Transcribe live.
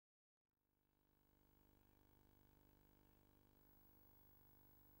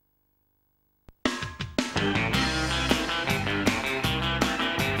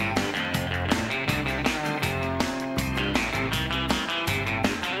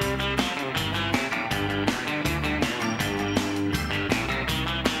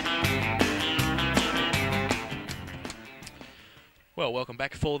Well, welcome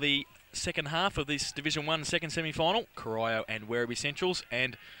back for the second half of this Division 1 second semi-final. Corio and Werribee Centrals,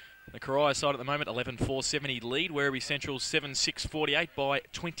 and the Corio side at the moment 11-4-70 lead. Werribee Centrals 7-6-48 by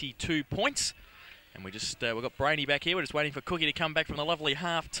 22 points. And we've got Brainy back here. We're just waiting for Cookie to come back from the lovely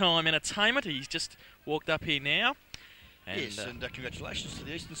half-time entertainment. He's just walked up here now. And, yes, and congratulations to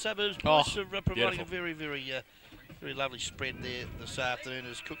the Eastern Suburbs boys for providing beautiful. a very lovely spread there this afternoon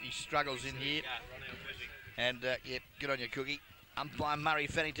as Cookie struggles in here. And yeah, good on you, Cookie. Umpire Murray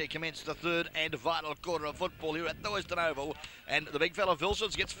fanning to commence the third and vital quarter of football here at the Western Oval. And the big fella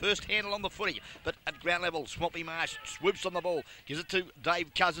Vilsons gets first handle on the footy. But at ground level, Swampy Marsh swoops on the ball. Gives it to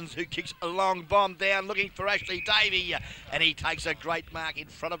Dave Cousins, who kicks a long bomb down, looking for Ashley Davey. And he takes a great mark in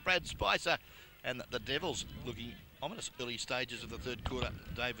front of Brad Spicer. And the Devils looking ominous early stages of the third quarter.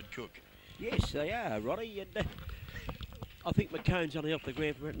 David Cook. Yes, they are, Roddy. And I think McCone's only off the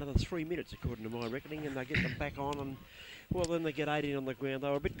ground for another 3 minutes, according to my reckoning, and they get them back on, and well, then they get 18 on the ground. They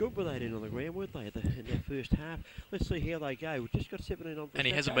were a bit good with 18 on the ground, weren't they, in their first half? Let's see how they go. We've just got 17 on. And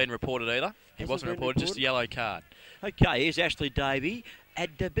he hasn't been reported either. He wasn't reported, just a yellow card. Okay, here's Ashley Davey.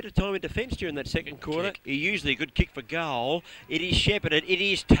 Had a bit of time in defence during that second quarter. He usually a good kick for goal. It is shepherded. It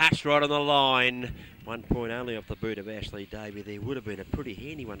is touched right on the line. 1 point only off the boot of Ashley Davey. There would have been a pretty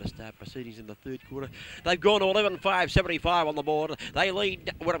handy one to start proceedings in the third quarter. They've gone to 11-5-75 on the board. They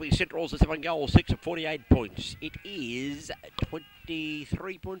lead Werribee Centrals to 7 goals, 6 of 48 points. It is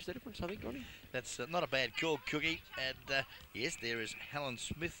 23 points the difference, I think, Ronnie. That's not a bad call, Cookie. And yes, there is Helen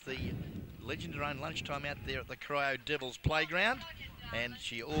Smith, the legend her own lunchtime out there at the Corio Devils playground. And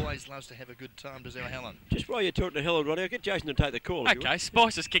she always loves to have a good time, does our Helen. Just while you're talking to Helen, Roddy, I'll get Jason to take the call. Okay,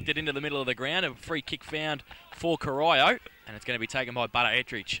 Spice has kicked it into the middle of the ground. A free kick found for Corio, and it's going to be taken by Butter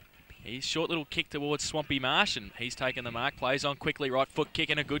Ettridge. He's short little kick towards Swampy Marsh, and he's taken the mark. Plays on quickly, right foot kick,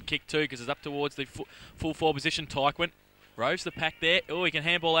 and a good kick too, because it's up towards the full forward position. Tyquin roves the pack there. Oh, he can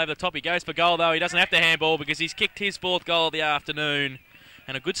handball over the top. He goes for goal, though. He doesn't have to handball because he's kicked his fourth goal of the afternoon.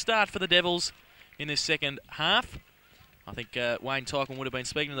 And a good start for the Devils in this second half. I think Wayne Tyquin would have been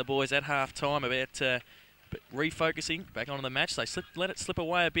speaking to the boys at half-time about refocusing back onto the match. They let it slip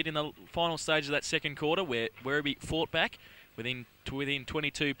away a bit in the final stage of that second quarter where Werribee fought back within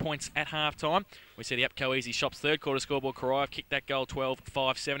 22 points at half-time. We see the Upco Easy Shops third quarter scoreboard. Corio kicked that goal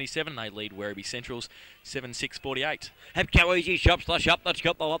 12-5-77. They lead Werribee Centrals 7-6-48. Upco Easy Shops, the shop that's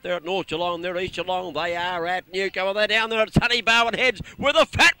got the lot there at North Geelong, they're East Geelong, they are at Newcomer, they're down there at Sunny Barwon Heads with a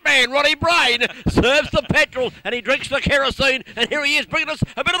fat man, Ronnie Brain, serves the petrol and he drinks the kerosene, and here he is bringing us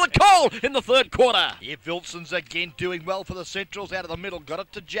a bit of the coal in the third quarter. Yeah, Vilsons again doing well for the Centrals out of the middle, got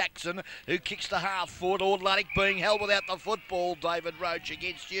it to Jackson, who kicks the half forward. Ord Luddick being held without the football. David Roach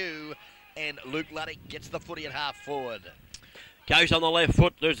against you, and Luke Luddick gets the footy at half forward. Goes on the left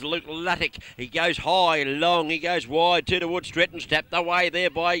foot, there's Luke Luddick. He goes high, long, he goes wide, two towards Stretton, tapped away there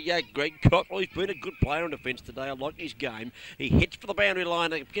by Greg Cottrell. He's been a good player on defence today, I like his game. He hits for the boundary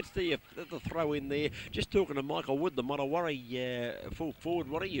line, gets the throw in there. Just talking to Michael Wood, the Montawari full forward,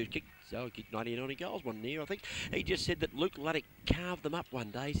 what he kicked. So he kicked 90 goals one year, I think. He just said that Luke Luddick carved them up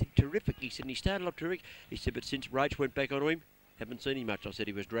one day. He said, terrific. He said, and he started off terrific. He said, but since Roach went back onto him, haven't seen him much. I said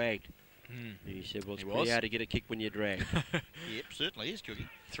he was dragged. He said, well, it's pretty hard to get a kick when you're dragged. Yep, certainly is, Cookie.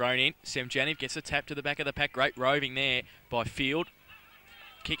 Thrown in. Sam Janiv gets a tap to the back of the pack. Great roving there by Field.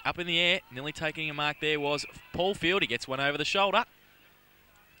 Kick up in the air. Nearly taking a mark there was Paul Field. He gets one over the shoulder.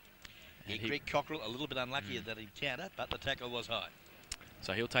 Yeah, Greg Cockrell a little bit unlucky at that encounter, but the tackle was high.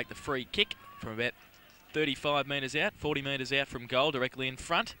 So he'll take the free kick from about 35 metres out, 40 metres out from goal, directly in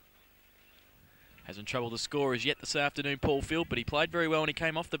front. Hasn't troubled the scorers yet this afternoon, Paul Field, but he played very well when he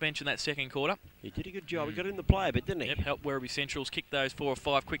came off the bench in that second quarter. He did a good job. He got in the play a bit, didn't he? Yep, helped Werribee Centrals kick those 4 or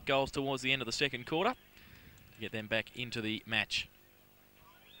 5 quick goals towards the end of the second quarter to get them back into the match.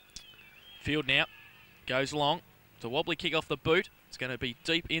 Field now goes long. It's a wobbly kick off the boot. It's going to be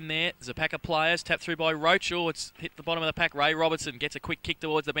deep in there. There's a pack of players. Tapped through by Roach. Oh, it's hit the bottom of the pack. Ray Robertson gets a quick kick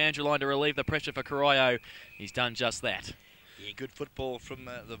towards the boundary line to relieve the pressure for Corio. He's done just that. Yeah, good football from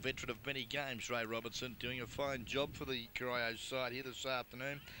the veteran of many games, Ray Robertson, doing a fine job for the Corio side here this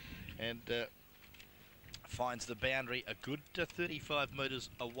afternoon. And finds the boundary a good 35 metres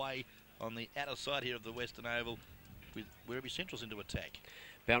away on the outer side here of the Western Oval with Werribee Centrals into attack.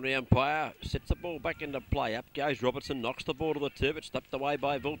 Boundary umpire sets the ball back into play. Up goes Robertson, knocks the ball to the turf. It's stopped away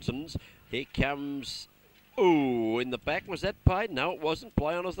by Vilsons. Here comes Ooh, in the back, was that paid? No, it wasn't.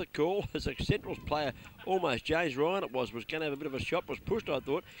 Play on as the call. As a Centrals player, almost James Ryan was going to have a bit of a shot, was pushed, I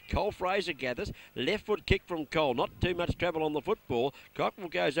thought. Cole Fraser gathers. Left foot kick from Cole. Not too much trouble on the football. Cockrell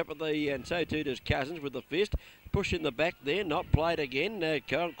goes up with the, and so too does Cousins with the fist. Push in the back there, not played again.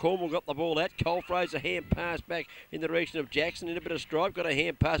 Cornwall got the ball out. Cole Fraser hand pass back in the direction of Jackson. In a bit of stripe, got a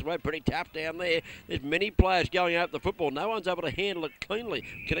hand pass away. Pretty tough down there. There's many players going over the football. No one's able to handle it cleanly.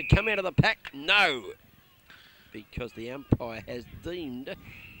 Can it come out of the pack? No. Because the umpire has deemed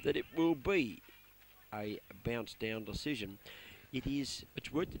that it will be a bounce down decision. It's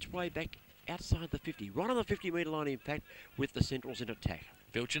worked its way back outside the 50, right on the 50-metre line, in fact, with the Centrals in attack.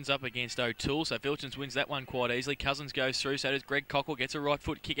 Filchin's up against O'Toole, so Filchin's wins that one quite easily. Cousins goes through, so does Greg Cockle. Gets a right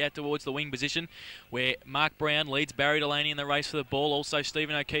foot kick out towards the wing position, where Mark Brown leads Barry Delaney in the race for the ball. Also,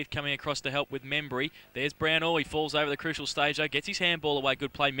 Stephen O'Keefe coming across to help with Membry. There's Brown. He falls over the crucial stage, though. Gets his handball away.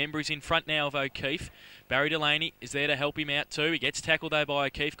 Good play. Membry's in front now of O'Keefe. Barry Delaney is there to help him out too. He gets tackled, though, by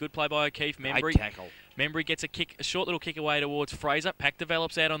O'Keefe. Good play by O'Keefe. Membry. Great tackle. Membry gets a short little kick away towards Fraser. Pack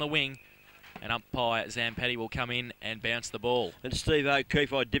develops out on the wing. And umpire Zampetti will come in and bounce the ball. And Steve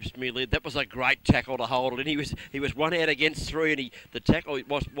O'Keefe, I dips me lid. That was a great tackle to hold it. And he was one out against three, and the tackle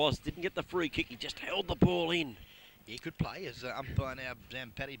didn't get the free kick. He just held the ball in. He could play as umpire now.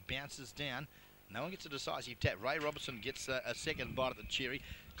 Zampetti bounces down. No one gets a decisive tap. Ray Robertson gets a second bite at the cherry.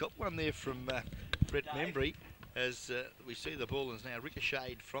 Got one there from Brett Membry as we see the ball is now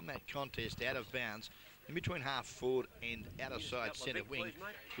ricocheted from that contest out of bounds. In between half forward and outside centre wing,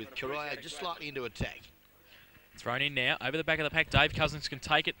 with Corio just slightly into attack. Thrown in now, over the back of the pack. Dave Cousins can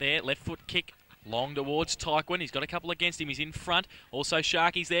take it there. Left foot kick, long towards Tyquin. He's got a couple against him. He's in front. Also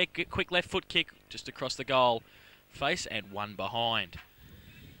Sharky's there. Quick left foot kick just across the goal face and one behind.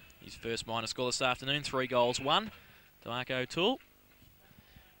 His first minor score this afternoon, 3 goals, 1. Mark O'Toole.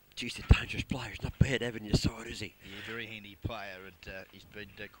 Geez, a dangerous player. He's not bad having your side, is he? Yeah, very handy player. He's been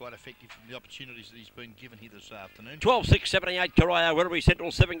quite effective from the opportunities that he's been given here this afternoon. 12-6, 78, Corio, Werribee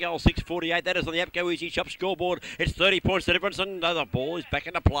Central, 7 goals, 6-48. That is on the APCO Easy Shop scoreboard. It's 30 points the difference, and the ball is back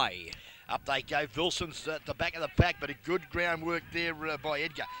into play. Up they go. Wilson's at the back of the pack, but a good groundwork there by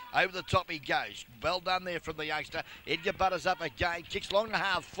Edgar. Over the top he goes. Well done there from the youngster. Edgar butters up again. Kicks long to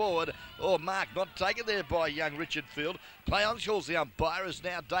half forward. Oh, Mark not taken there by young Richard Field. Play on calls the umpire is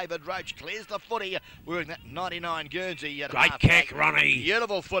now David Roach. Clears the footy. Wearing that 99 Guernsey. Great kick, Ronnie.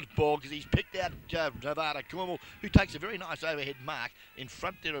 Beautiful football because he's picked out Nevada Cornwall, who takes a very nice overhead mark in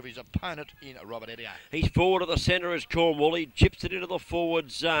front there of his opponent in Robert Edio. He's forward of the centre as Cornwall. He chips it into the forward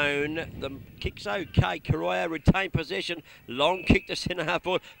zone. The kick's okay. Corio retained possession. Long kick to centre half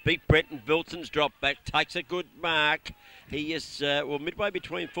forward. Beat Brenton. Wilson's drop back. Takes a good mark. He is, midway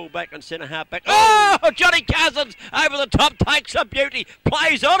between full-back and centre-half-back. Oh, Johnny Cousins over the top, takes a beauty.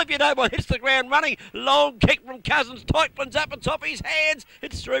 Plays on, if you don't mind, hits the ground running. Long kick from Cousins. Typman's up on top of his hands.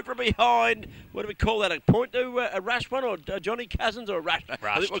 It's through from behind. What do we call that, a point to a rush one, or Johnny Cousins, or a rusher?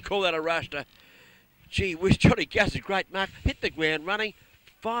 I think we'll call that a rusher. Gee whiz, Johnny Cousins, great mark. Hit the ground running,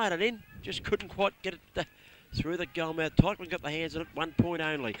 fired it in. Just couldn't quite get it through the goal mouth. Tyquin got the hands on it, 1 point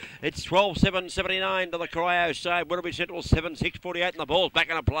only. It's 12-7, 79 to the Corio side. Werribee Central 7-6, 48, and the ball's back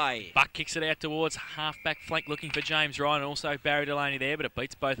into play. Buck kicks it out towards half-back flank, looking for James Ryan, and also Barry Delaney there, but it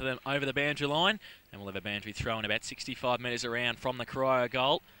beats both of them over the boundary line, and we'll have a boundary throw in about 65 metres around from the Corio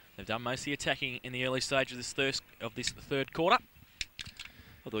goal. They've done most of the attacking in the early stage of this third quarter.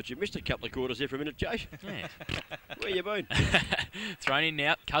 I thought you missed a couple of quarters there for a minute, Jay. Yeah. Where you been? Thrown in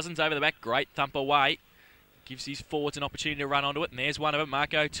now. Cousins over the back. Great thump away. Gives his forwards an opportunity to run onto it, and there's one of them.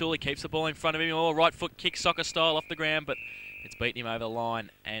 Mark O'Toole, he keeps the ball in front of him. Oh, right foot kick, soccer style off the ground, but it's beaten him over the line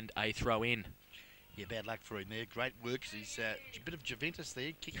and a throw in. Yeah, bad luck for him there. Great work. He's a bit of Juventus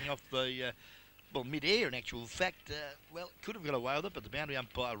there, kicking off the mid-air in actual fact. Could have got away with it, but the boundary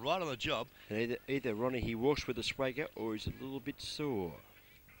umpire right on the job. And either Ronnie, he walks with a swagger, or he's a little bit sore.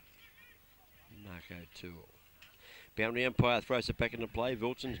 Mark O'Toole. Boundary umpire throws it back into play.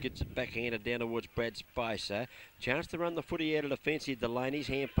 Wilson gets it backhanded down towards Brad Spicer. Chance to run the footy out of defensive. Delaney's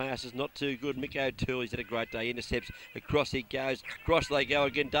hand pass is not too good. Mick O'Toole, he's had a great day. Intercepts. Across he goes. Across they go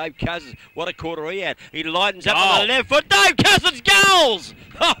again. Dave Cousins, what a quarter he had. He lightens up on the left foot. Dave Cousins goals!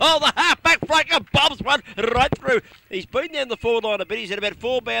 Oh, the half-back breaker bobs one right through. He's been down the forward line a bit. He's had about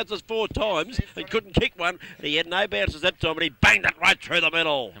 4 bounces 4 times. He couldn't kick one. And he had no bounces that time, and he banged it right through the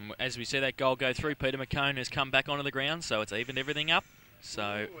middle. And as we see that goal go through, Peter McCone has come back onto the ground, so it's evened everything up.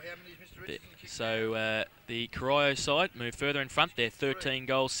 So the Corio side move further in front. They're 13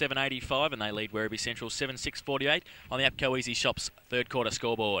 goals, 785, and they lead Werribee Central 7-6, 48 on the APCO Easy Shops third quarter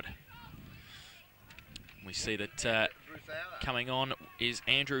scoreboard. We see that Coming on is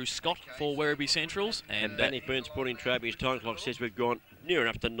Andrew Scott for Werribee Centrals. And Bannockburn Sporting Trophy's time clock says we've gone near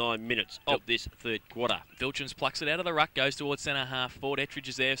enough to 9 minutes of this third quarter. Vilchins plucks it out of the ruck, goes towards centre half forward. Ettridge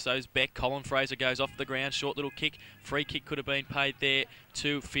is there, so's Beck. Colin Fraser goes off the ground, short little kick. Free kick could have been paid there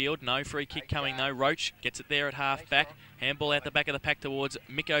to Field. No free kick coming though. Roach gets it there at half back. Handball out the back of the pack towards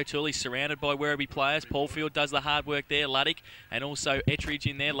Mick O'Toole. He's surrounded by Werribee players. Paul Field does the hard work there. Luddick and also Ettridge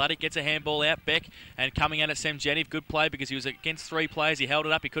in there. Luddick gets a handball out. Beck and coming out at Sam Jeniv. Good play because he was against 3 players. He held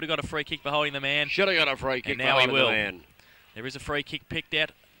it up. He could have got a free kick behind the man. Should have got a free kick behind the man. There is a free kick picked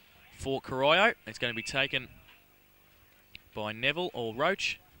out for Corio. It's going to be taken by Neville or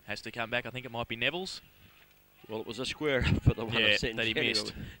Roach. Has to come back. I think it might be Neville's. Well, it was a square for the one that he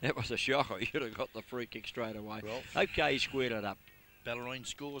missed. That was a shocker. He should have got the free kick straight away. Well, okay, he squared it up. Ballerine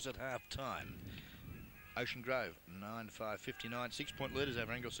scores at half-time. Ocean Grove, 9-5-59. 6-point leaders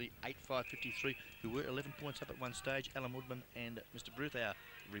over Anglesey, 8-5-53, who were 11 points up at one stage. Alan Woodman and Mr. Bruthour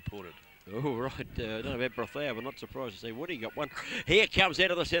reported. Oh, right. I don't know about Brothour, but not surprised to see Woody got one. Here comes out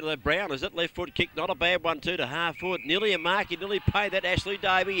of the centre of the Brown. Is it left foot kick? Not a bad one, too, to half foot. Nearly a mark. He nearly paid that. Ashley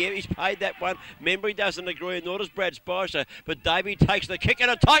Davey. Yeah, he's paid that one. Membry doesn't agree, nor does Brad Spicer. But Davey takes the kick and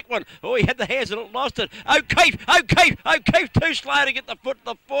a tight one. Oh, he had the hands and it lost it. O'Keefe too slow to get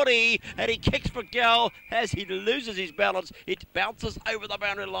the 40. And he kicks for goal as he loses his balance. It bounces over the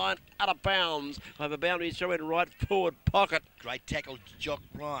boundary line out of bounds. Over boundary, throw in right forward pocket. Great tackle, Jock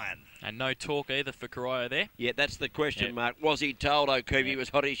Ryan. And no talk either for Corio there. Yeah, that's the question, Mark. Was he told O'Keefe he was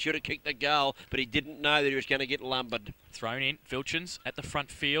hot? He should have kicked the goal, but he didn't know that he was going to get lumbered. Thrown in. Vilchins at the front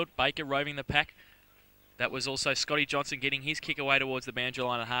field. Baker roving the pack. That was also Scotty Johnson getting his kick away towards the boundary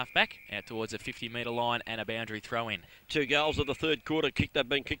line at half-back, out towards the 50-metre line and a boundary throw-in. 2 goals of the third quarter. They've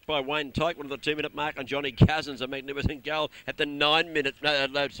been kicked by Wayne Tyke, one of the 2-minute mark, and Johnny Cousins, a magnificent goal at the 9-minute...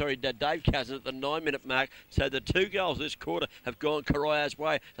 Dave Cousins at the 9-minute mark. So the 2 goals this quarter have gone Corio's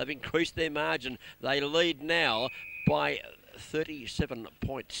way. They've increased their margin. They lead now by 37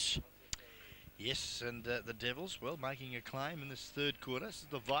 points. Yes, and the Devils, well, making a claim in this third quarter. This is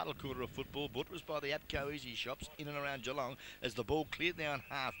the vital quarter of football. Buttressed by the APCO Easy Shops in and around Geelong as the ball cleared down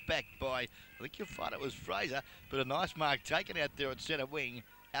half back by, I think you'll find it was Fraser, but a nice mark taken out there at centre wing,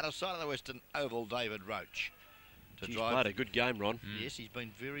 out of sight of the Western Oval, David Roach. He's played a good game, Ron. Yes, he's been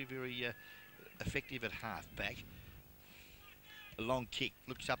very, very effective at half back. A long kick,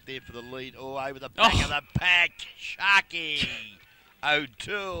 looks up there for the lead. Oh, over the back of the pack. Sharky.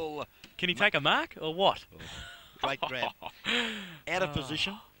 O'Toole. Can he take a mark or what? Great grab. Out of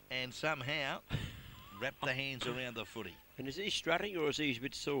position and somehow wrapped the hands around the footy. And is he strutting or is he a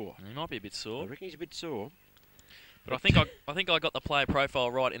bit sore? He might be a bit sore. I reckon he's a bit sore. But I think I got the player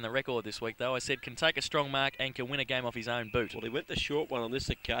profile right in the record this week, though. I said can take a strong mark and can win a game off his own boot. Well, he went the short one on this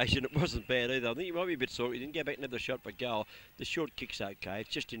occasion. It wasn't bad either. I think he might be a bit sore. He didn't go back and have the shot for goal. The short kick's okay.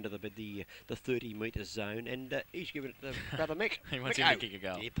 It's just into the 30-metre zone, and he's given it to Brother Mick. He wants him to kick a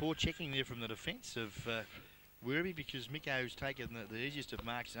goal. Yeah, poor checking there from the defence of Werribee, because Micko's taken the easiest of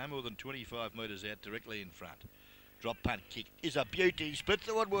marks, no more than 25 metres out directly in front. Drop punt kick is a beauty. Splits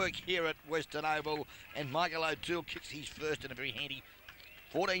the woodwork here at Western Oval. And Michael O'Toole kicks his first and a very handy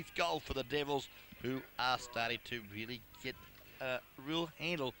 14th goal for the Devils, who are starting to really get a real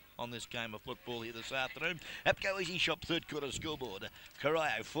handle on this game of football here this afternoon. APCO Easy Shop third quarter scoreboard. Corio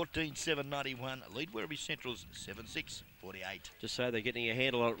 14-7-91. Lead Werribee Centrals 7-6-48. Just so they're getting a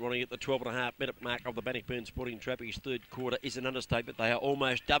handle on it, running at the 12.5-minute mark of the Bannockburn Sporting Trophy's third quarter is an understatement. They are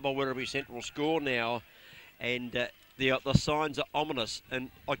almost double Werribee Central score now. And the signs are ominous, and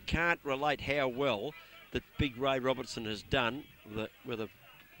I can't relate how well that Big Ray Robertson has done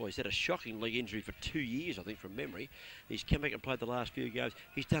he's had a shocking leg injury for 2 years, I think, from memory. He's come back and played the last few games.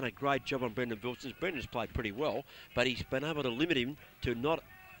 He's done a great job on Brendan Vilchins. Brendan's played pretty well, but he's been able to limit him to not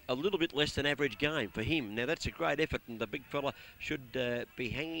a little bit less than average game for him. Now, that's a great effort, and the big fella should be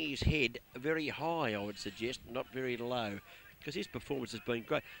hanging his head very high, I would suggest, not very low, because his performance has been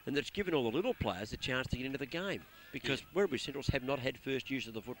great, and it's given all the little players a chance to get into the game, because Werribee Centrals have not had first use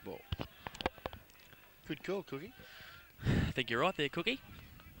of the football. Good call, Cookie. I think you're right there, Cookie.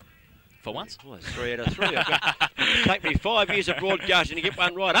 For once. Well, that's 3 out of 3. Take me 5 years of broadcasting to get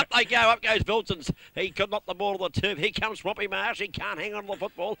one right. Up they go, up goes Vilchins. He could knock the ball to the turf. Here comes Swampy Marsh. He can't hang on to the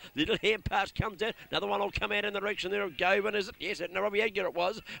football. Little hand pass comes out. Another one will come out in the direction there of Govan, is it? Yes, and Robbie Edgar it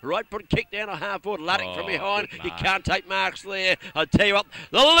was. Right foot kick down a half foot. Luddick from behind. You can't take marks there. I tell you what,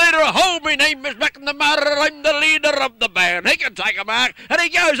 the leader, hold me name is McNamara. I'm the leader of the band. He can take a mark, and he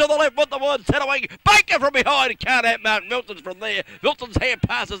goes on the left foot towards centre wing. Baker from behind. Can't have mark Vilchins from there. Vilchins' hand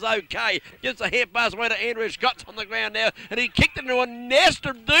pass is okay. away. Gets a hair pass away to Andrew Scott's on the ground now, and he kicked into a nest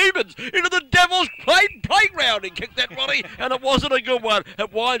of demons into the Devil's playground. He kicked that, Ronnie, and it wasn't a good one.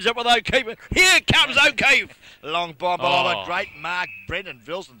 It winds up with O'Keefe. Here comes O'Keefe. Long bomb below a great mark. Brendan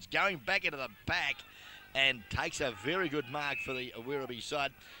Wilson's going back into the pack and takes a very good mark for the Werribee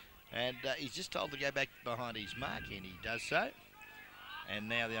side. And he's just told to go back behind his mark, and he does so. And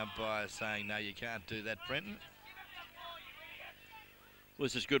now the umpire is saying, no, you can't do that, Brenton. Well,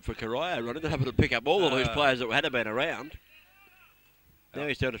 this is good for Corio, Ronnie. They're able to pick up all of those players that had been around. Now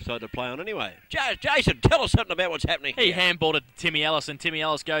he's decided to play on anyway. Jason, tell us something about what's happening He here. handballed it to Timmy Ellis, and Timmy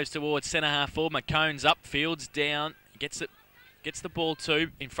Ellis goes towards centre half forward. McCone's up, Fields down, gets the ball to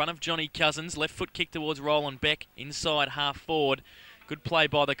in front of Johnny Cousins. Left foot kick towards Roland Beck, inside half forward. Good play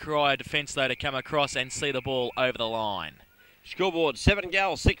by the Corio defence, though, to come across and see the ball over the line. Scoreboard, 7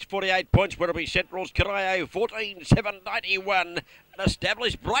 goals, 648 points. Werribee Central's Corio 14-7-91. An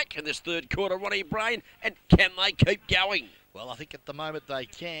established break in this third quarter, Ronnie Brain, and can they keep going? Well, I think at the moment they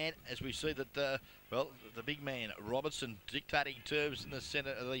can, as we see that, the big man, Robertson, dictating terms in the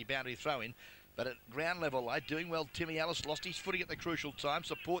centre of the boundary throw-in. But at ground level, they're doing well. Timmy Ellis lost his footing at the crucial time.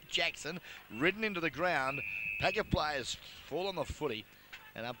 Support Jackson, ridden into the ground. Pack of players fall on the footy.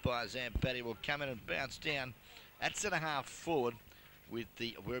 And umpire Zampatti will come in and bounce down at centre half forward with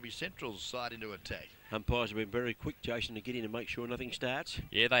the Werribee Central's side into attack. Umpires have been very quick, Jason, to get in and make sure nothing starts.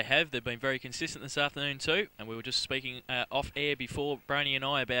 Yeah, they have. They've been very consistent this afternoon too. And we were just speaking off air before, Brony and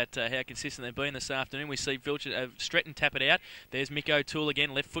I, about how consistent they've been this afternoon. We see Stretton tap it out. There's Mick O'Toole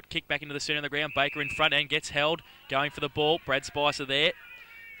again. Left foot kick back into the centre of the ground. Baker in front and gets held. Going for the ball. Brad Spicer there.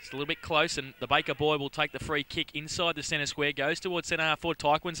 It's a little bit close, and the Baker boy will take the free kick inside the centre square. Goes towards centre half forward.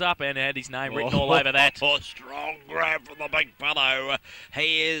 Tyquin's up and had his name written all over that. Strong grab from the big fellow.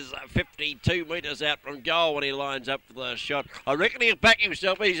 He is 52 metres out from goal when he lines up for the shot. I reckon he'll back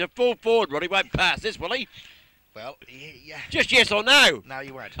himself. He's a full forward, but he won't pass this, will he? Well, yeah. Just yes or no? No,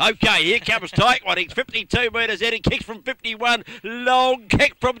 you won't. Okay, here comes Tyquin. He's 52 metres in. He kicks from 51. Long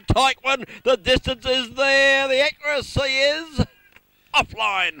kick from Tyquin. The distance is there. The accuracy is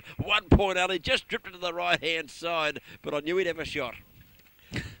offline. 1 point only. Just drifted to the right-hand side, but I knew he'd have a shot.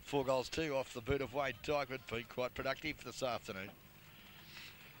 4 goals, 2 off the boot of Wade Tyquin. Been quite productive this afternoon.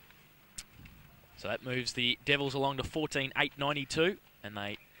 So that moves the Devils along to 14-8-92, and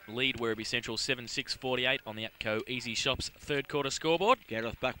they lead Werribee Central 7-6-48 on the APCO Easy Shops third quarter scoreboard.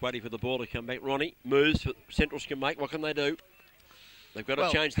 Gareth Buck waiting for the ball to come back. Ronnie, moves that Centrals can make. What can they do? They've got to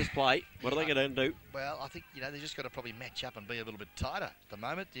change this play. What are they going to do? Well, I think, they've just got to probably match up and be a little bit tighter at the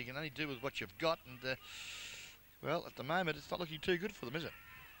moment. You can only do with what you've got. And, well, at the moment, it's not looking too good for them, is it?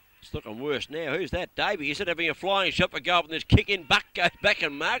 It's looking worse now. Who's that? Davey. Instead of having a flying shot for goal, and this kick in, Buck goes back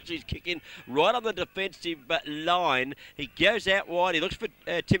and marks his kick in right on the defensive line. He goes out wide. He looks for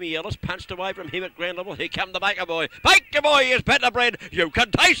Timmy Ellis, punched away from him at ground level. Here come the Baker boy. Baker boy is better bread. You can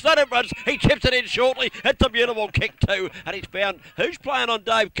taste the difference. He chips it in shortly. It's a beautiful kick too. And he's found who's playing on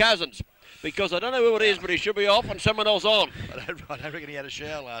Dave Cousins. Because I don't know who it is, but he should be off and someone else on. I don't reckon he had a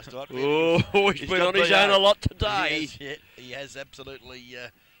shower last night. Oh, he's been on his own a lot today. He has absolutely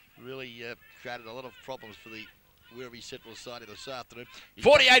really created a lot of problems for the Werribee Central side this afternoon.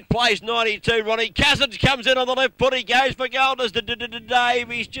 48 plays 92, Ronnie. Cousins comes in on the left foot. He goes for goal. There's Dave.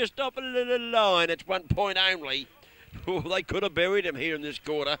 He's just off a little line. It's 1 point only. Oh, they could have buried him here in this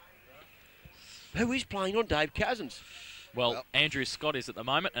quarter. Who is playing on Dave Cousins? Well, Andrew Scott is at the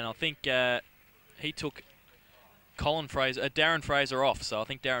moment, and I think he took Darren Fraser off. So I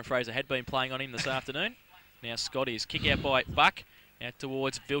think Darren Fraser had been playing on him this afternoon. Now Scott is kick out by Buck. Out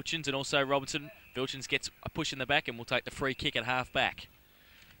towards Vilchins and also Robertson. Vilchins gets a push in the back and will take the free kick at half back.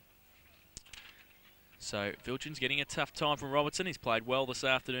 So Vilchins getting a tough time from Robertson. He's played well this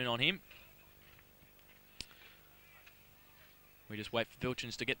afternoon on him. We just wait for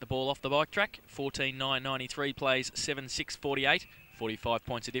Vilchins to get the ball off the bike track. 14-9-93 plays 7-6-48. 45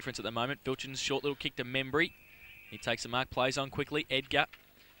 points of difference at the moment. Vilchins short little kick to Membry. He takes the mark, plays on quickly. Edgar.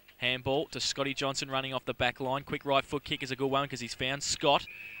 Handball to Scotty Johnson running off the back line. Quick right foot kick is a good one because he's found Scott,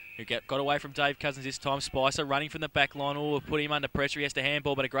 who got away from Dave Cousins this time. Spicer running from the back line. Oh, will put him under pressure. He has to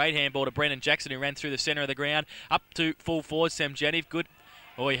handball, but a great handball to Brendan Jackson, who ran through the centre of the ground. Up to full forward, Sam Janiv. Good.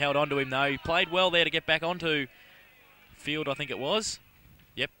 Oh, he held on to him, though. He played well there to get back onto Field, I think it was.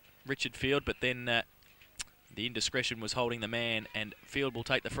 Yep, Richard Field, but then the indiscretion was holding the man, and Field will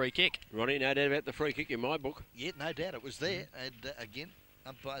take the free kick. Ronnie, no doubt about the free kick in my book. Yeah, no doubt it was there. And again,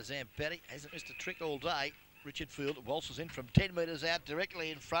 umpire Zampatti hasn't missed a trick all day. Richard Field waltzes in from 10 metres out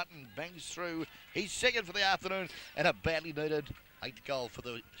directly in front and bangs through. He's second for the afternoon and a badly needed 8th goal for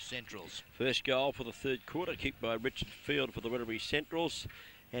the Centrals. First goal for the third quarter, kicked by Richard Field for the Werribee Centrals.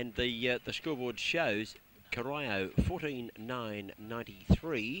 And the scoreboard shows Corio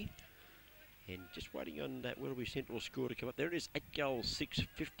 14-9-93. And just waiting on that Werribee Central score to come up. There it is, 8 goals, 6,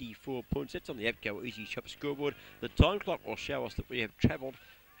 54 points. That's on the APCO Easy Shop scoreboard. The time clock will show us that we have travelled,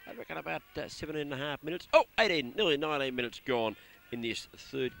 I reckon, about 17.5 minutes. Oh, 18, nearly 19 minutes gone in this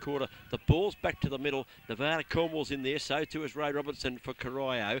third quarter. The ball's back to the middle. Nevada Cornwall's in there, so too is Ray Robertson for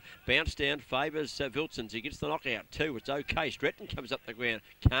Corio. Bounce down, favours Vilsons. He gets the knockout too. It's okay. Stretton comes up the ground.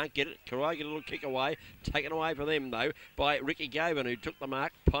 Can't get it. Corio get a little kick away. Taken away from them though by Ricky Gaven, who took the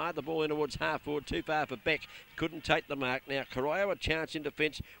mark. Pied the ball in towards half forward. Too far for Beck. Couldn't take the mark. Now Corio a chance in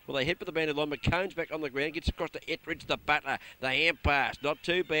defence. Well, they head for the banded line. McCone's back on the ground. Gets across to Ettridge, the butler. The hand pass. Not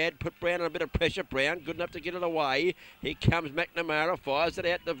too bad. Put Brown on a bit of pressure. Brown good enough to get it away. Here comes McNamara. Fires it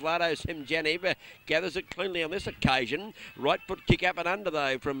out to Vlado Semjanib. Gathers it cleanly on this occasion. Right foot kick up and under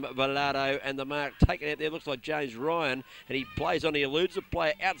though from Vlado, and the mark taken out there looks like James Ryan, and he plays on. He eludes the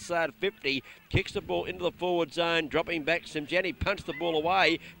player outside 50. Kicks the ball into the forward zone. Dropping back. Semjanib punched the ball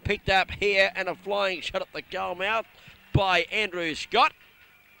away. Picked up here and a flying shot at the goal mouth by Andrew Scott.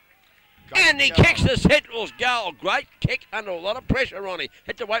 And he kicks the Central's goal. Great kick under a lot of pressure on him.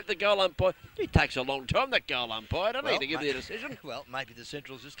 Had to wait for the goal umpire. It takes a long time, that goal umpire, doesn't he, to give the decision? Well, maybe the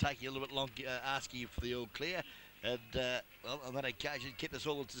Central's just taking a little bit long asking you for the all clear. And, well, on that occasion, kept us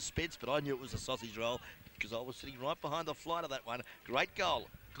all in suspense, but I knew it was a sausage roll because I was sitting right behind the flight of that one. Great goal.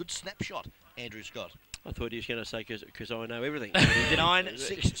 Good snapshot, Andrew Scott. I thought he was going to say because I know everything.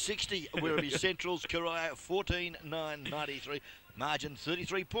 9-6-60, Werribee Central's Corio 14-9-93. Margin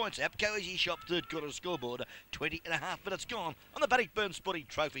 33 points. APCO Easy Shop third quarter scoreboard. 20.5 minutes gone on the Bannockburn Spotty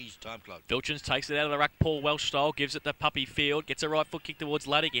Trophies time clock. Vilchins takes it out of the ruck, Paul Welsh style, gives it to Puppy Field, gets a right foot kick towards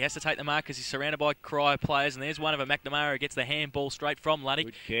Luddick. He has to take the mark because he's surrounded by Corio players, and there's one of them, McNamara, who gets the handball straight from Luddick.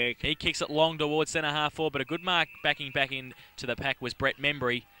 Good kick. He kicks it long towards centre half forward, but a good mark backing back into the pack was Brett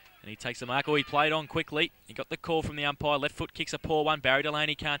Membry. And he takes the mark. Oh, he played on quickly. He got the call from the umpire. Left foot kicks a poor one. Barry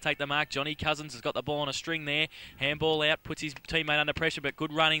Delaney can't take the mark. Johnny Cousins has got the ball on a string there. Handball out. Puts his teammate under pressure, but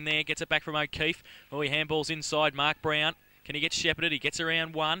good running there. Gets it back from O'Keefe. Oh, he handballs inside. Mark Brown. Can he get shepherded? He gets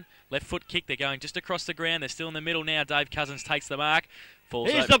around one. Left foot kick. They're going just across the ground. They're still in the middle now. Dave Cousins takes the mark.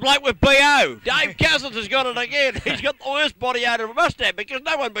 Here's the bloke with BO. Dave Cousins has got it again. He's got the worst body out of a must have because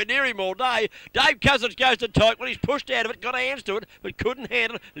no one been near him all day. Dave Cousins goes to tight when he's pushed out of it, got hands to it, but couldn't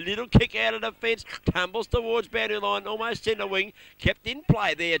handle it. Little kick out of defence, tumbles towards boundary line, almost centre wing. Kept in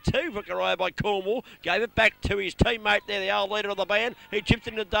play there too for Corio by Cornwall. Gave it back to his teammate there, the old leader of the band. He chipped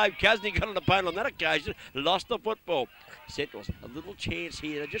into Dave Cousins. He got an opponent on that occasion. Lost the football. Central's a little chance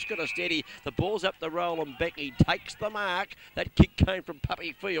here. They've just got to steady. The ball's up the roll and Becky takes the mark. That kick came from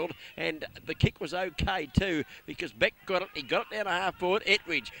Puppy Field, and the kick was okay too because Beck got it. He got it down a half forward.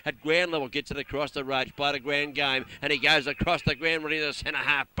 Ettridge at ground level gets it across the road. Played a ground game, and he goes across the ground ready to centre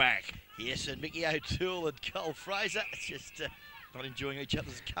half back. Yes, and Mickey O'Toole and Cole Fraser just not enjoying each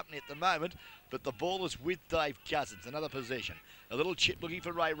other's company at the moment. But the ball is with Dave Cousins. Another possession. A little chip looking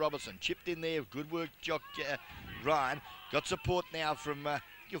for Ray Robertson. Chipped in there. Good work, Jock Ryan. Got support now from,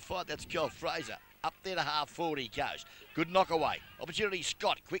 you'll find that's Cole Fraser. Up there to half forward he goes. Good knock away. Opportunity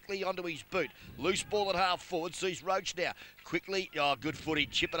Scott quickly onto his boot. Loose ball at half forward. Sees Roach now. Quickly, good footy.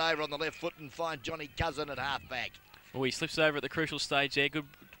 Chip it over on the left foot and find Johnny Cousin at half back. Oh, he slips over at the crucial stage there. Good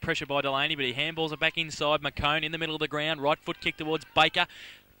pressure by Delaney, but he handballs it back inside. McCone in the middle of the ground. Right foot kick towards Baker.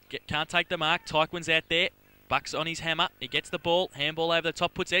 Can't take the mark. Tyquin's out there. Bucks on his hammer. He gets the ball. Handball over the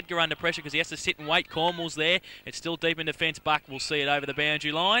top. Puts Edgar under pressure because he has to sit and wait. Cornwall's there. It's still deep in defence. Buck will see it over the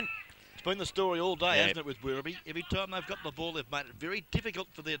boundary line. It's been the story all day, hasn't it, with Werribee? Every time they've got the ball, they've made it very difficult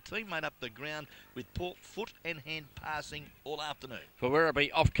for their teammate up the ground with poor foot and hand passing all afternoon. For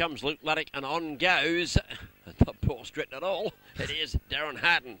Werribee, off comes Luke Luddick and on goes, not Paul Stretton at all, it is Darren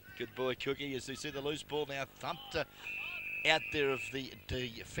Harton. Good boy, Cookie, as you see the loose ball now thumped out there of the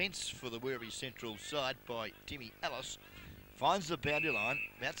defence for the Werribee Central side by Timmy Ellis. Finds the boundary line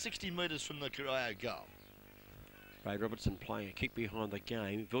about 60 metres from the Corio goal. Ray Robertson playing a kick behind the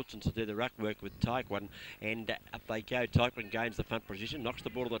game. Vilsons will do the ruck work with Tyquin, and up they go. Tyquin gains the front position, knocks the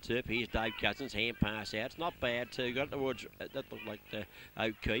ball to the turf. Here's Dave Cousins, hand pass out. It's not bad too. Got it towards, that looked like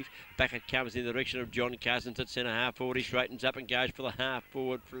O'Keefe. Back it comes in the direction of John Cousins at centre half forward. He straightens up and goes for the half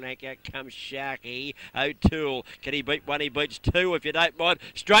forward flank. Out comes Sharky. O'Toole, can he beat one? He beats two if you don't mind.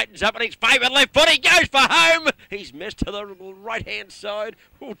 Straightens up on his favourite left foot. He goes for home. He's missed to the right hand side.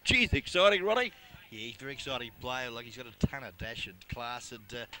 Oh, geez, exciting, Roddy. Yeah, he's a very exciting player. Like, he's got a ton of dash and class. And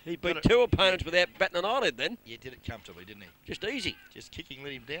he beat two opponents without batting an eyelid then. Yeah, did it comfortably, didn't he? Just easy. Just kicking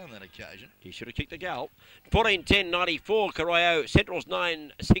let him down that occasion. He should have kicked the goal. 14-10-94, Corio Central's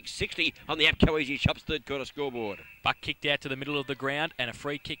 9-6-60 on the APCO Easy Shops third quarter scoreboard. Buck kicked out to the middle of the ground and a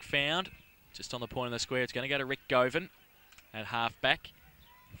free kick found just on the point of the square. It's going to go to Rick Govan at half-back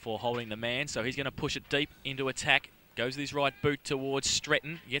for holding the man. So he's going to push it deep into attack. Goes with his right boot towards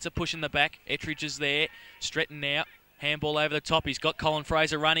Stretton. Gets a push in the back. Ettridge is there. Stretton now. Handball over the top. He's got Colin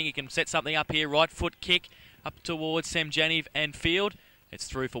Fraser running. He can set something up here. Right foot kick up towards Sam Janiv and Field. It's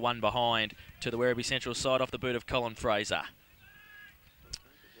through for one behind to the Werribee Central side off the boot of Colin Fraser.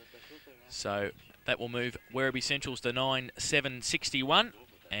 So that will move Werribee Central's to 9-7-61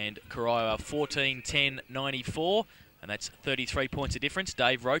 and Corio 14-10-94. And that's 33 points of difference.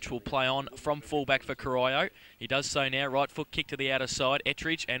 Dave Roach will play on from fullback for Corio. He does so now. Right foot kick to the outer side.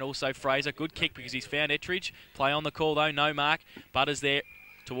 Ettridge and also Fraser. Good kick because he's found Ettridge. Play on the call though. No mark. Butters there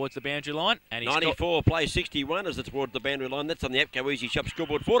towards the boundary line. And he's 94 play 61 as it's towards the boundary line. That's on the APCO Easy Shop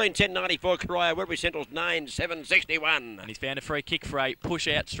scoreboard. 14-10-94 Corio. Werribee Central's 9-7-61. And he's found a free kick for a push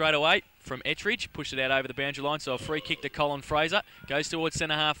out straight away from Ettridge. Pushed it out over the boundary line. So a free kick to Colin Fraser. Goes towards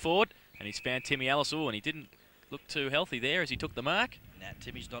centre half forward. And he's found Timmy Ellis. And he didn't look too healthy there as he took the mark. Nah,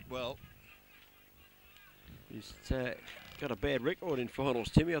 Timmy's not well. He's got a bad record in finals,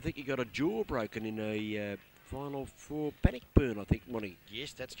 Timmy. I think he got a jaw broken in a final for Bannockburn, I think, Monty.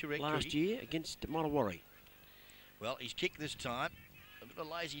 Yes, that's correct. Last year against Monawarry. Well, he's kicked this time. A bit of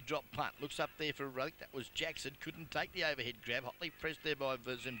a lazy drop punt. Looks up there for a that was Jackson. Couldn't take the overhead grab. Hotly pressed there by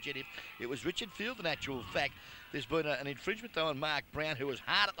Zemjetiv. It was Richard Field, in actual fact. There's been an infringement, though, on Mark Brown, who was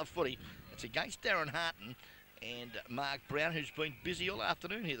hard at the footy. It's against Darren Harton. And Mark Brown, who's been busy all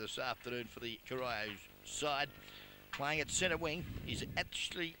afternoon here this afternoon for the Corio side, playing at centre wing. He's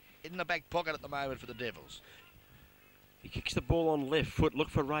actually in the back pocket at the moment for the Devils. He kicks the ball on left foot. Look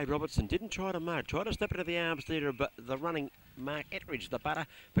for Ray Robertson. Didn't try to mark. Tried to step into the arms there, but the running Mark Ettridge, the butter,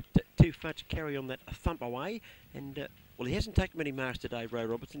 but too far to carry on that thump away. And, well, he hasn't taken many marks today, Ray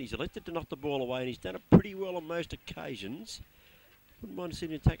Robertson. He's elected to knock the ball away, and he's done it pretty well on most occasions. Wouldn't mind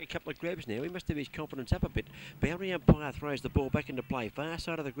seeing him take a couple of grabs now. He must have his confidence up a bit. Boundary umpire throws the ball back into play. Far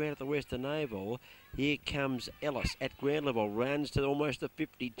side of the ground at the Western Oval. Here comes Ellis at ground level. Runs to almost the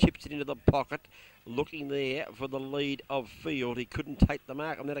 50. Chips it into the pocket. Looking there for the lead of Field. He couldn't take the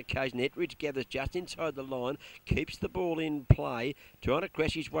mark on that occasion. Ettridge gathers just inside the line. Keeps the ball in play. Trying to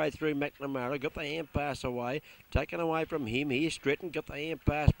crash his way through McNamara. Got the hand pass away. Taken away from him. Here's Stretton. Got the hand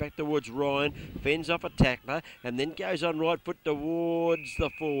pass back towards Ryan. Fends off a tackler. And then goes on right foot towards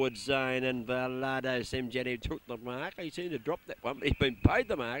the forward zone. And Valado Semjani took the mark. He seemed to drop that one, but he's been paid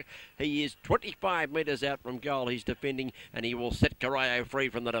the mark. He is 25 metres out from goal. He's defending, and he will set Corio free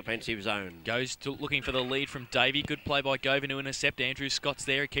from the defensive zone. Goes to looking for the lead from Davey. Good play by Govan to intercept. Andrew Scott's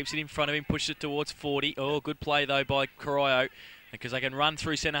there. He keeps it in front of him, pushes it towards 40. Oh, good play, though, by Corio, because they can run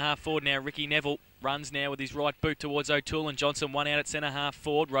through centre half forward now. Ricky Neville runs now with his right boot towards O'Toole, and Johnson one out at centre half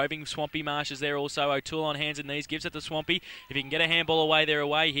forward. Roving Swampy Marsh is there also. O'Toole on hands and knees, gives it to Swampy. If he can get a handball away, they're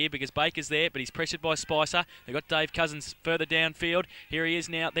away here because Baker's there, but he's pressured by Spicer. They've got Dave Cousins further downfield. Here he is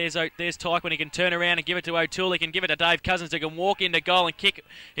now. There's Tyke. When he can turn around and give it to O'Toole, he can give it to Dave Cousins who can walk into goal and kick.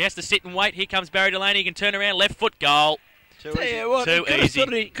 He has to sit and wait. Here comes Barry Delaney. He can turn around, left foot, goal. Tell you what, Too easy.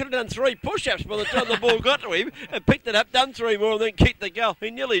 He could have done 3 push-ups by the time the ball got to him and picked it up, done 3 more and then kicked the goal.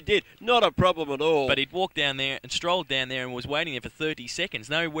 He nearly did. Not a problem at all. But he'd walked down there and strolled down there and was waiting there for 30 seconds.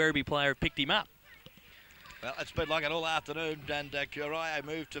 No Werribee player had picked him up. Well, it's been like it all afternoon, and Corio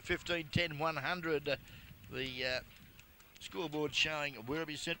moved to 15-10-100. The scoreboard showing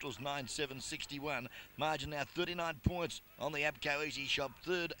Werribee Central's 9-7-61. Margin now 39 points on the APCO Easy Shop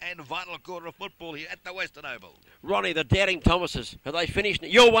third and vital quarter of football here at the Western Oval. Ronnie, the Doubting Thomases, are they finished?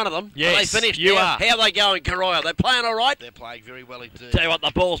 You're one of them. Yes, are they finished you now? are. How are they going, Corio? They're playing all right? They're playing very well indeed. Tell you what,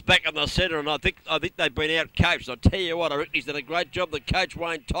 the ball's back in the centre, and I think they've been out-coached. I tell you what, I reckon he's done a great job. The coach,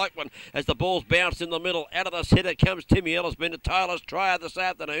 Wayne Tykeman, as the ball's bounced in the middle. Out of the centre comes Timmy Ellis, been a Taylor's tryer this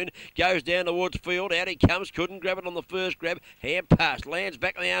afternoon. Goes down towards Field. Out he comes. Couldn't grab it on the first grab. Hand pass. Lands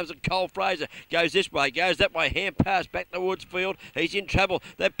back in the arms of Cole Fraser. Goes this way. Goes that way. Hand pass back towards Field. He's in trouble.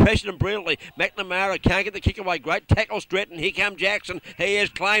 They've pressured him brilliantly. McNamara can't get the kick away. Great tackle, Stretton. Here comes Jackson. He is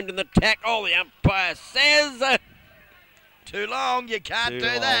claimed in the tackle. Oh, the umpire says... Too long. You can't do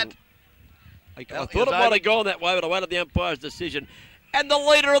that. I thought it might have gone that way, but I waited the umpire's decision. And the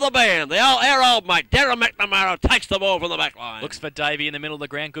leader of the band, our old mate, Darren McNamara, takes the ball from the back line. Looks for Davey in the middle of the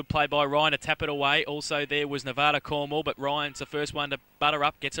ground. Good play by Ryan to tap it away. Also there was Nevada Cornwall, but Ryan's the first one to butter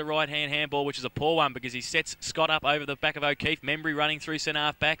up. Gets a right-hand handball, which is a poor one because he sets Scott up over the back of O'Keefe. Membry running through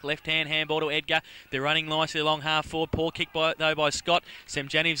centre-half back. Left-hand handball to Edgar. They're running nicely along half-forward. Poor kick though by Scott.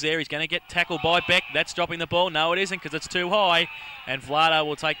 Semjaniv's there. He's going to get tackled by Beck. That's dropping the ball. No, it isn't because it's too high. And Vlado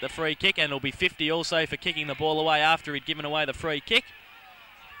will take the free kick, and it'll be 50 also for kicking the ball away after he'd given away the free kick.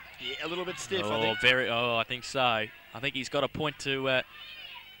 Yeah, a little bit stiff, I think. I think so. I think he's got a point to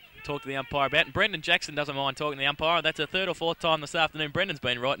talk to the umpire about. And Brendan Jackson doesn't mind talking to the umpire. That's the third or fourth time this afternoon Brendan's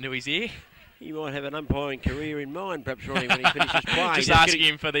been right into his ear. He might have an umpiring career in mind, perhaps, Ronnie, when he finishes playing. Just asking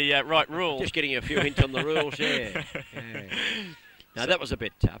him for the right rule. Just getting a few hints on the rules, yeah. Now, that was a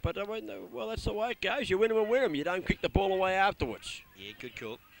bit tough, but well, that's the way it goes. You win them and win them. You don't kick the ball away afterwards. Yeah, good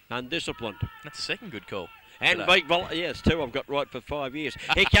call. Undisciplined. That's the second good call. And big, yes, two I've got right for 5 years.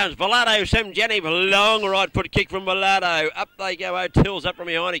 Here comes Vlado Semjanov, long right foot kick from Vlado. Up they go, O'Till's up from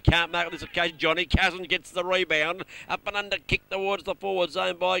behind. He can't mark this occasion. Johnny Cousins gets the rebound. Up and under kick towards the forward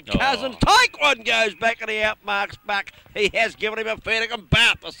zone by Cousins. Take one, goes back and he outmarks back. He has given him a fair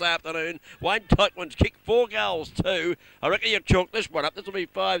bath this afternoon. Wayne Tykman's kicked 4 goals too. I reckon you chalk this one up. This will be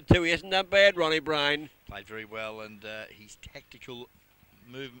 5-2. He hasn't done bad, Ronnie Brain. Played very well, and his tactical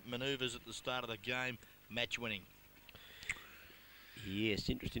manoeuvres at the start of the game, match winning. Yes,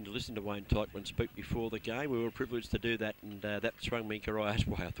 interesting to listen to Wayne Tykman speak before the game. We were privileged to do that, and that swung me Coria's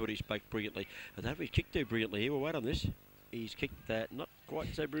way. I thought he spoke brilliantly. I don't know if he's kicked too brilliantly here. We'll wait on this. He's kicked not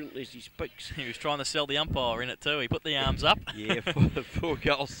quite so brilliantly as he speaks. He was trying to sell the umpire in it too. He put the arms up. Yeah, 4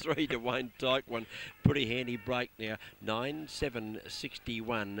 goals, 3 to Wayne Tykman. Pretty handy break now.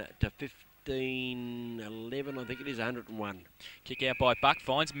 9-7-61 to 15-11, I think it is, 101. Kick out by Buck,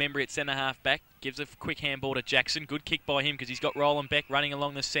 finds Membry at centre-half back, gives a quick handball to Jackson. Good kick by him because he's got Roland Beck running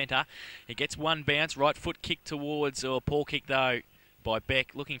along the centre. He gets one bounce, right foot kick towards, or Paul kick though, by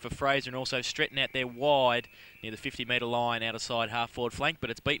Beck, looking for Fraser and also Stretton out there wide near the 50-metre line outside half-forward flank, but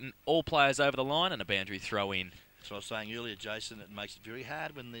it's beaten all players over the line and a boundary throw in. So I was saying earlier, Jason, it makes it very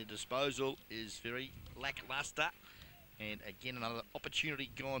hard when the disposal is very lacklustre. And again, another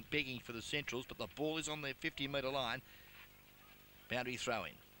opportunity gone begging for the Centrals, but the ball is on their 50-metre line. Boundary throw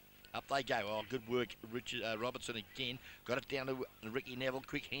in. Up they go. Oh, good work, Richard Robertson again. Got it down to Ricky Neville.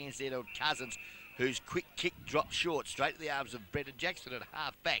 Quick hands there to Cousins, whose quick kick dropped short, straight to the arms of Brendan Jackson at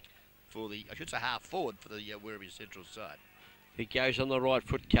half back for the, I should say half forward for the Werribee Central side. He goes on the right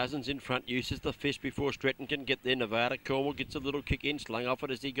foot. Cousins in front, uses the fist before Stretton can get there. Nevada Cornwall gets a little kick in, slung off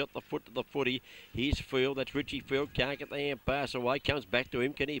it as he got the foot to the footy. Here's Field, that's Richie Field, can't get the hand pass away, comes back to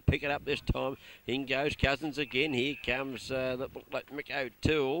him. Can he pick it up this time? In goes Cousins again. Here comes that looked like Mick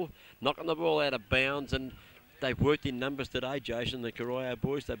O'Toole, knocking the ball out of bounds, and they've worked in numbers today, Jason, the Corio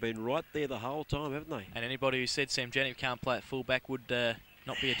boys. They've been right there the whole time, haven't they? And anybody who said Sam Jennings can't play at full-back would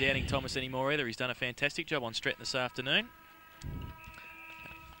not be a doubting Thomas anymore either. He's done a fantastic job on Stretton this afternoon.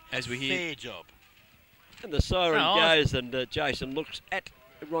 As we hear, fair job. And the siren goes, and Jason looks at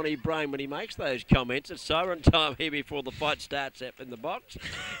Ronnie Brain when he makes those comments. It's siren time here before the fight starts up in the box.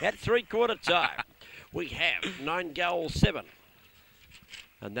 At 3/4 time, we have 9 goals, 7.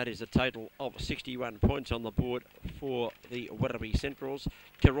 And that is a total of 61 points on the board for the Werribee Centrals.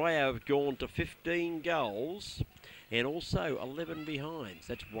 Corio have gone to 15 goals and also 11 behinds.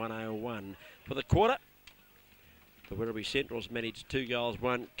 That's 101 for the quarter. The Werribee Centrals managed 2 goals,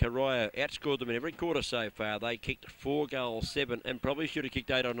 1. Corio outscored them in every quarter so far. They kicked 4 goals, 7, and probably should have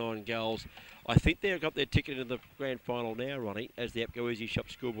kicked 8 or 9 goals. I think they've got their ticket into the grand final now, Ronnie, as the APCO Easy Shop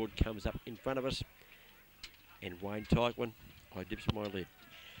scoreboard comes up in front of us. And Wayne Tykman, I dips my lid.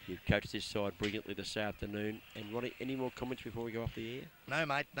 You've coached this side brilliantly this afternoon. And Ronnie, any more comments before we go off the air? No,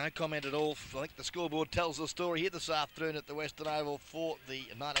 mate, no comment at all. I think the scoreboard tells the story here this afternoon at the Western Oval for the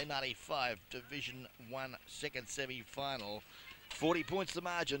 1995 Division 1 second semi-final. 40 points the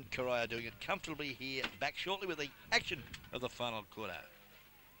margin. Corio doing it comfortably here. Back shortly with the action of the final quarter.